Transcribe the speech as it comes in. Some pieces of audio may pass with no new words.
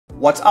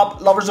What's up,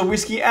 lovers of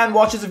whiskey and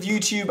watchers of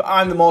YouTube?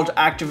 I'm the Malt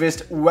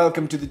activist.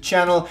 Welcome to the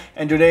channel,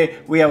 and today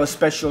we have a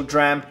special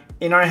dram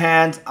in our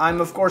hands.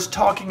 I'm of course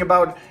talking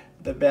about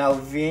the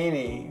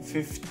Balvenie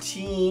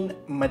 15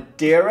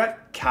 Madeira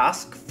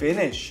Cask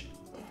Finish.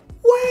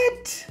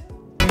 What?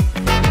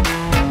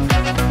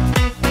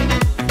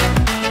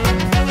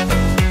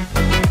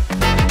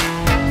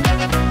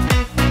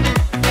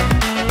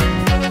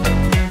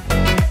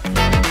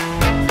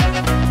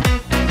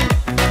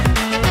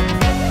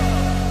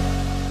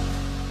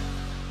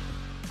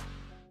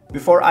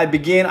 Before I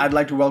begin, I'd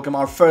like to welcome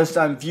our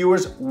first-time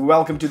viewers.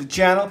 Welcome to the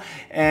channel.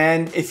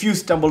 And if you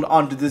stumbled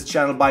onto this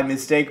channel by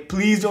mistake,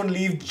 please don't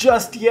leave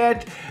just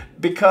yet,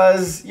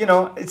 because, you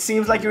know, it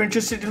seems like you're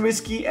interested in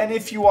whiskey, and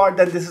if you are,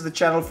 then this is the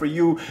channel for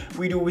you.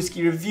 We do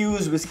whiskey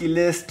reviews, whiskey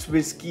lists,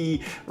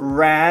 whiskey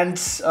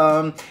rants,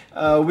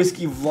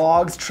 whiskey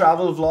vlogs,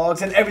 travel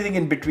vlogs, and everything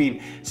in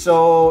between.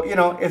 So, you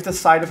know, if the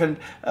sight of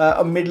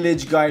a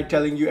middle-aged guy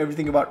telling you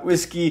everything about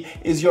whiskey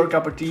is your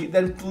cup of tea,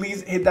 then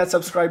please hit that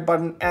subscribe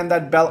button and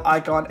that bell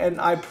icon,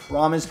 and I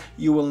promise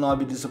you will not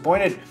be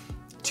disappointed.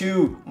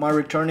 To my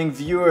returning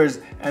viewers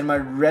and my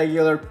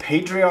regular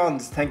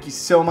Patreons, thank you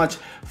so much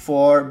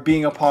for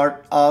being a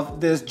part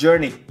of this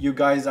journey. You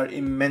guys are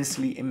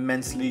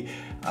immensely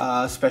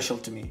special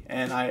to me,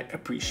 and I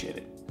appreciate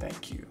it.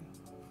 Thank you.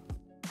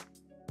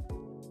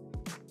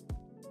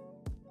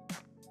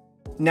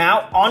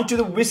 Now on to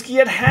the whiskey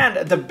at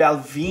hand, the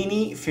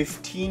Balvenie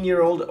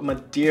 15-year-old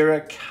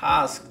Madeira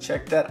cask.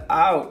 Check that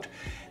out.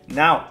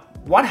 Now,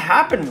 what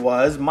happened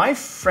was, my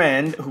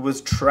friend who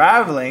was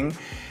traveling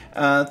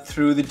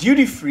through the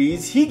duty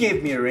frees, he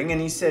gave me a ring and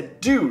he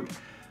said, dude,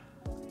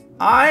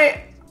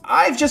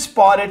 I've just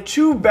spotted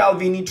two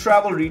Balvenie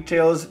travel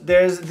retails.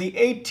 There's an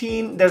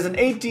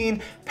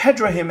 18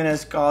 Pedro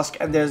Jimenez cask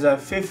and there's a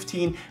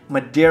 15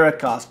 Madeira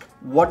cask.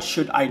 What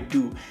should I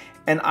do?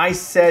 And I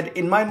said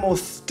in my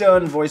most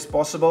stern voice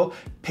possible,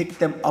 pick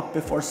them up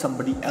before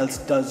somebody else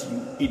does,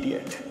 you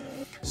idiot.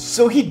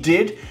 So he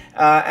did,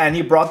 and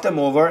he brought them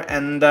over,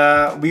 and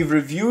we've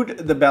reviewed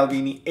the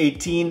Balvenie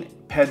 18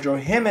 Pedro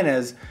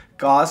Jimenez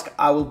cask.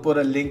 I will put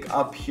a link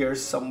up here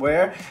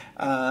somewhere,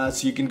 so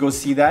you can go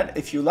see that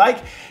if you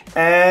like.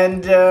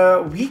 And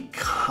we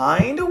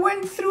kind of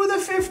went through the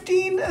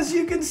 15, as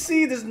you can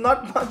see. There's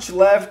not much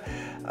left.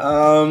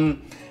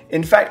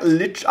 In fact,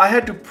 I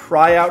had to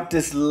pry out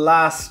this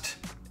last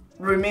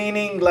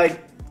remaining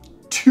like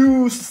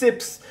 2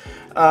 sips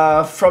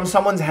from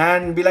someone's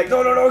hand and be like,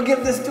 no,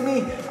 give this to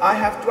me. I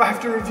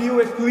have to review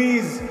it,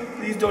 please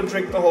don't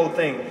drink the whole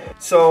thing.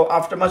 So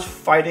after much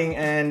fighting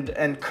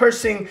and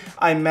cursing,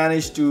 I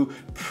managed to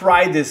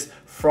pry this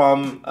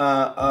from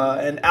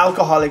an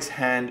alcoholic's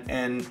hand,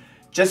 and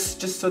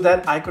just so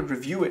that I could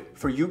review it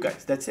for you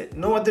guys. That's it.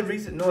 No other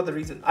reason.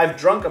 I've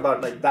drunk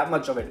about like that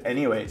much of it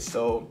anyway,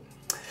 so.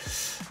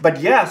 But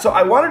yeah, so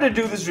I wanted to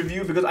do this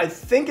review because I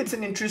think it's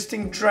an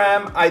interesting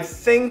dram. I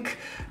think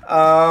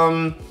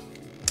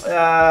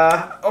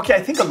okay,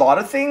 I think a lot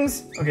of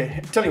things.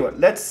 Okay, tell you what,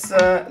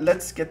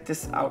 let's get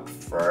this out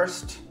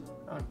first.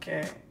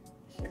 Okay,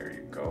 here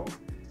you go.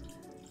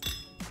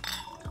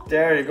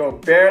 There you go.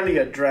 Barely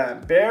a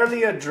dram.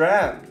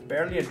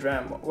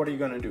 What are you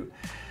gonna do?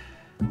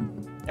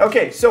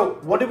 Okay, so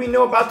what do we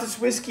know about this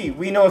whiskey?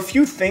 We know a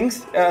few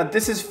things.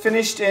 This is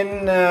finished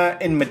in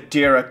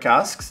Madeira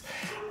casks.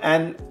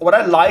 And what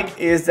I like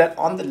is that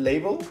on the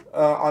label,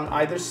 on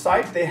either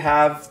side, they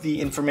have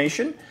the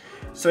information.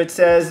 So it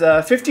says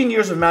 15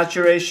 years of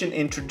maturation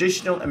in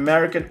traditional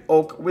American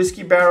oak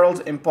whiskey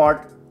barrels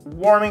impart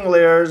warming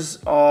layers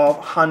of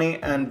honey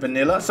and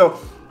vanilla. So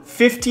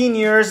 15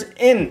 years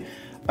in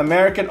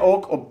American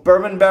oak or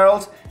bourbon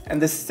barrels.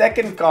 And the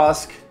second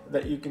cask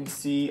that you can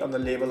see on the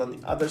label on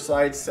the other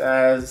side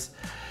says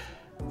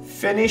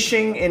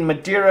finishing in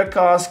Madeira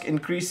cask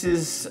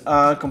increases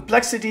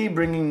complexity,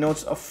 bringing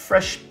notes of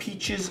fresh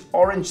peaches,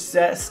 orange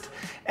zest,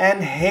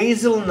 and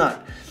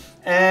hazelnut.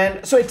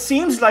 And so it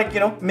seems like, you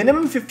know,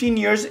 minimum 15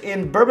 years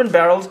in bourbon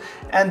barrels,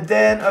 and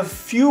then a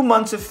few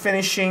months of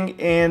finishing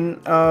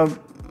in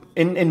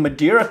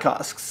Madeira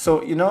casks.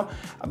 So, you know,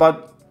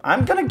 about,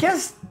 I'm gonna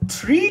guess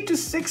 3 to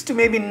 6 to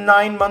maybe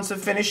 9 months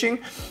of finishing.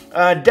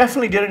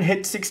 Definitely didn't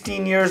hit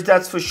 16 years,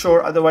 that's for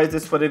sure. Otherwise,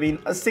 this would have been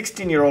a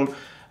 16-year-old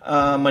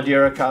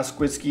Madeira cask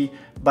whiskey,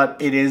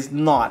 but it is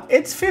not.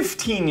 It's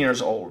 15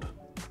 years old.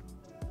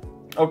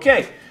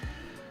 Okay.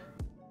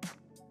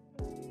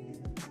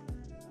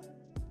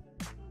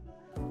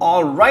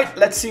 All right,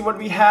 let's see what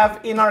we have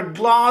in our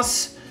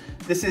glass.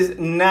 This is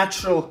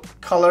natural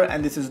color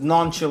and this is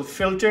non-chill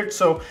filtered.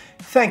 So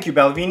thank you,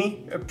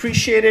 Balvenie,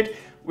 appreciate it.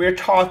 We're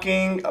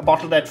talking a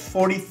bottle at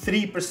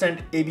 43%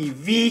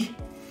 ABV,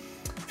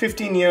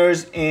 15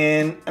 years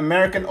in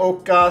American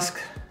oak cask,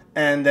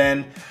 and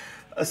then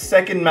a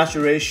second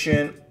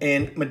maturation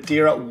in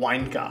Madeira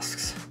wine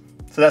casks.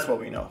 So that's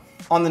what we know.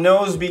 On the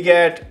nose, we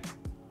get,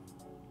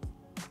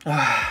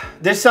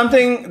 there's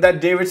something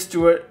that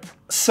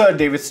Sir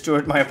David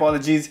Stewart, my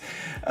apologies,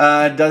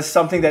 does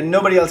something that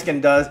nobody else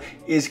can do,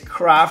 is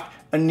craft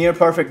a near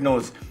perfect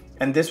nose.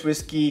 And this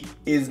whiskey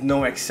is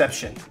no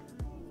exception.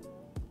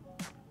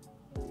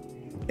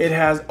 It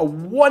has a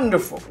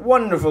wonderful,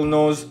 wonderful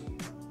nose,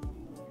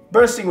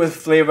 bursting with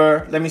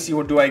flavor. Let me see,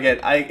 what do I get?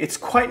 It's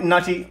quite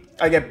nutty.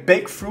 I get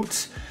baked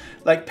fruits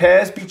like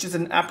pears, peaches,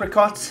 and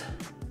apricots.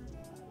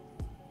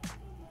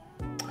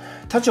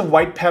 Touch of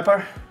white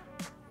pepper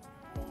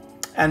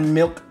and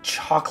milk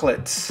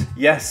chocolates.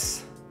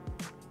 Yes.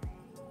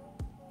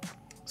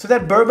 So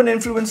that bourbon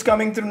influence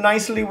coming through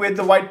nicely with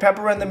the white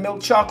pepper and the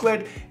milk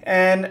chocolate,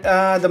 and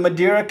the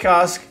Madeira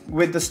cask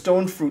with the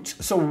stone fruits.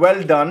 So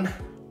well done.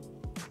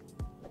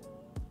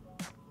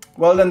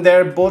 Well done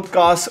there. Both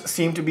casks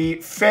seem to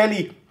be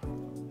fairly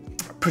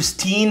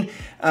pristine,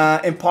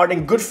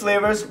 imparting good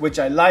flavors, which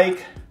I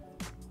like.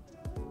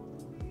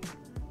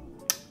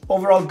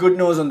 Overall, good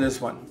nose on this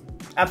one.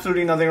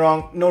 Absolutely nothing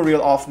wrong. No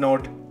real off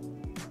note.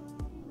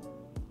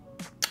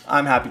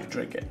 I'm happy to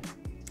drink it.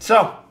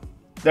 So,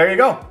 there you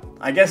go.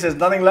 I guess there's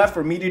nothing left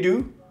for me to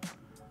do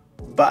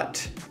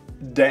but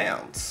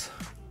dance.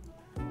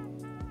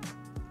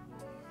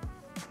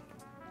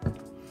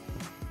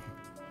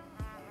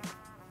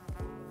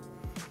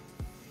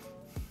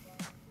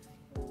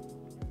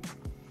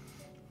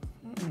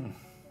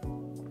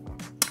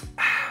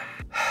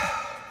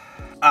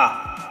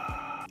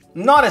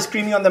 Not as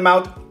creamy on the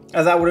mouth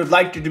as I would have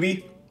liked it to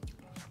be.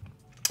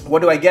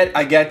 What do I get?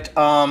 I get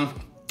I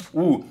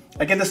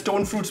get the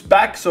stone fruits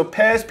back, so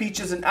pears,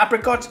 peaches, and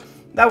apricots.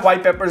 That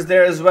white pepper is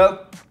there as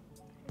well.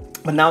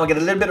 But now I get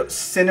a little bit of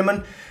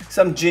cinnamon,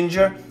 some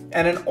ginger,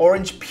 and an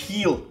orange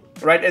peel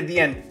right at the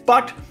end.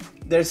 But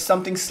there's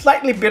something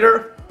slightly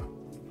bitter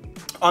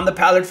on the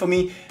palate for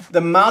me. The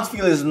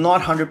mouthfeel is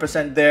not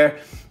 100% there.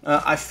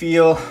 I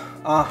feel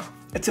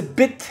it's a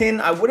bit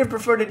thin. I would have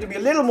preferred it to be a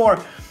little more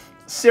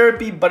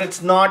syrupy, but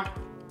it's not.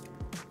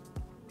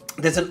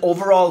 There's an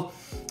overall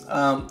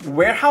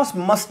warehouse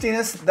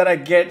mustiness that I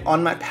get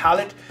on my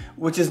palate,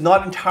 which is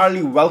not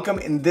entirely welcome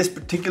in this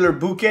particular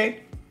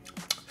bouquet.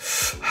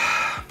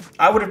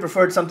 I would have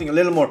preferred something a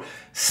little more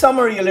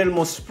summery, a little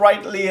more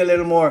sprightly, a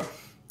little more,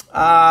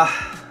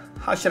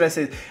 how should I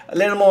say it? A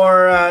little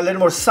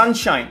more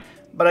sunshine.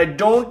 But I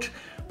don't,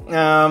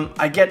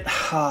 I get,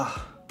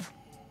 I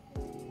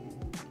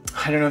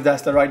don't know if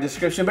that's the right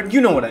description, but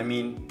you know what I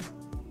mean.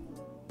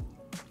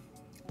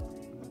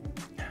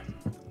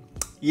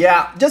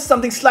 Yeah, just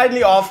something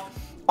slightly off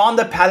on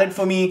the palate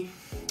for me.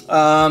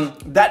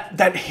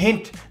 That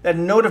hint, that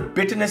note of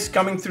bitterness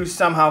coming through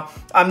somehow.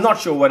 I'm not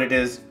sure what it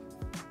is.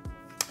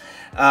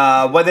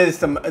 Whether it's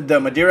the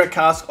Madeira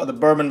cask or the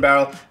bourbon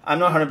barrel, I'm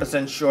not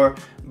 100% sure.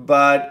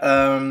 But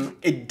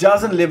it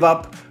doesn't live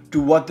up to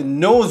what the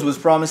nose was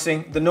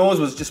promising. The nose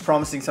was just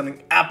promising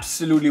something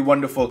absolutely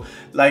wonderful,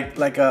 like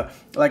a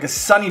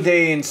sunny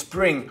day in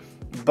spring.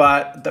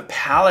 But the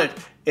palate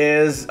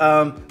is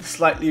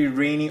slightly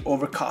rainy,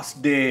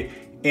 overcast day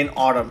in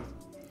autumn.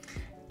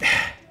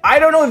 I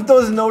don't know if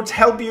those notes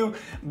help you,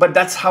 but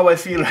that's how I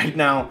feel right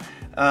now.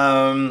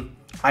 I'm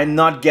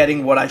not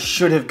getting what I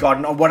should have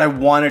gotten or what I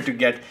wanted to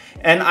get.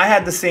 And I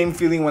had the same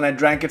feeling when I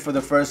drank it for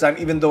the first time.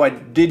 Even though I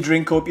did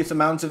drink copious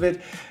amounts of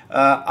it,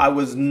 I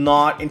was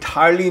not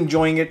entirely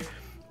enjoying it,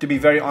 to be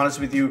very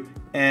honest with you.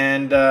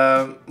 And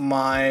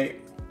my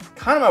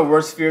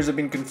worst fears have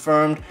been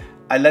confirmed.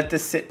 I let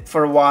this sit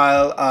for a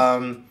while.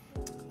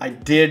 I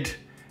did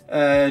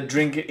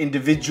drink it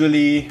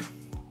individually.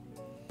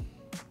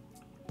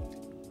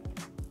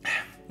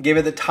 Gave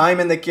it the time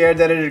and the care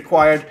that it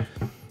required,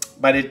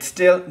 but it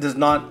still does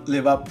not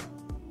live up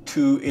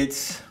to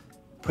its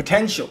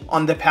potential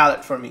on the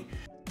palate for me.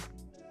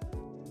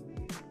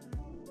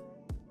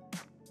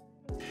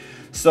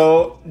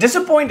 So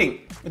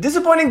disappointing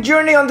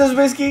journey on this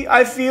whiskey.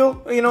 I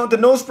feel, you know, the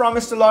nose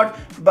promised a lot,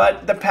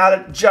 but the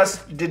palate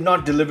just did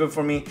not deliver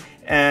for me.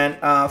 And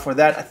for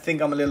that, I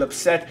think I'm a little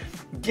upset,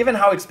 given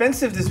how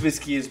expensive this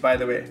whiskey is, by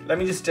the way. Let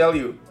me just tell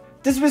you.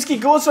 This whiskey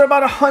goes for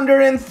about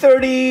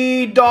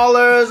 $130,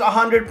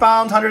 100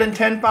 pounds,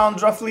 110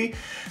 pounds roughly.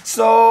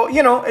 So,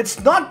 you know, it's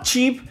not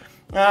cheap.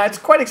 It's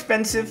quite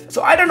expensive.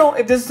 So I don't know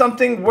if this is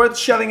something worth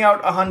shelling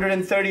out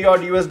 130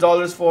 odd US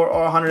dollars for,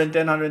 or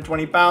 110,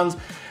 120 pounds.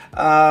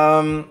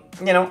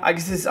 You know, I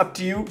guess it's up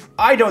to you.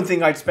 I don't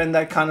think I'd spend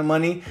that kind of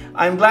money.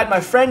 I'm glad my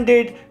friend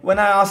did when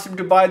I asked him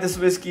to buy this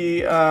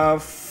whiskey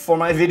for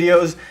my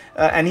videos,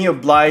 and he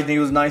obliged and he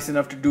was nice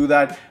enough to do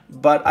that.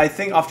 But I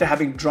think after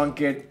having drunk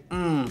it,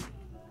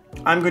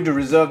 I'm going to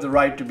reserve the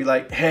right to be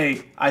like,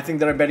 hey, I think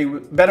there are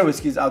better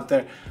whiskeys out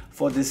there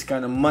for this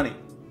kind of money.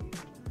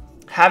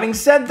 Having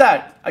said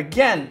that,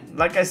 again,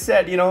 like I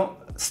said, you know,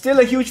 still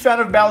a huge fan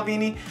of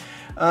Balvenie.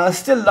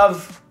 Still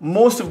love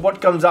most of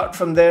what comes out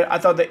from there. I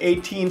thought the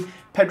 18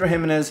 Pedro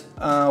Jimenez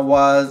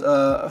was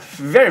a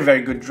very,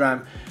 very good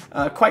dram.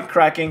 Quite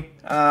cracking.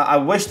 I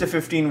wish the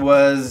 15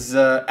 was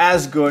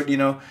as good, you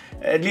know,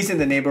 at least in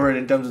the neighborhood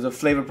in terms of the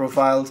flavor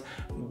profiles,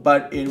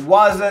 but it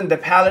wasn't. The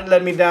palate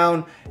let me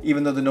down,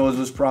 even though the nose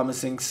was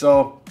promising.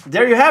 So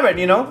there you have it.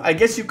 You know, I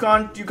guess you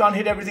can't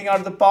hit everything out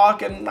of the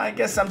park, and I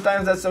guess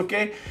sometimes that's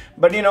okay.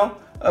 But you know,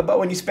 but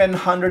when you spend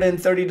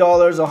 $130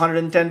 or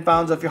 110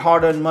 pounds of your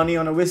hard-earned money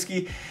on a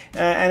whiskey,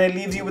 and it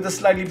leaves you with a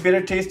slightly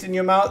bitter taste in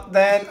your mouth,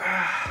 then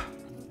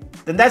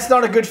then that's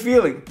not a good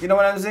feeling. You know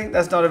what I'm saying?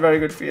 That's not a very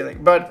good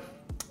feeling. But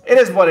it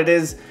is what it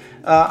is.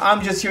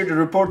 I'm just here to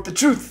report the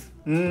truth,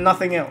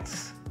 nothing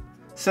else.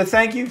 So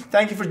thank you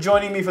for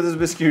joining me for this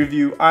whiskey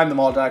review. I'm the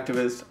Malt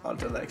Activist.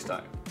 Until next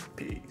time,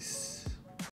 peace.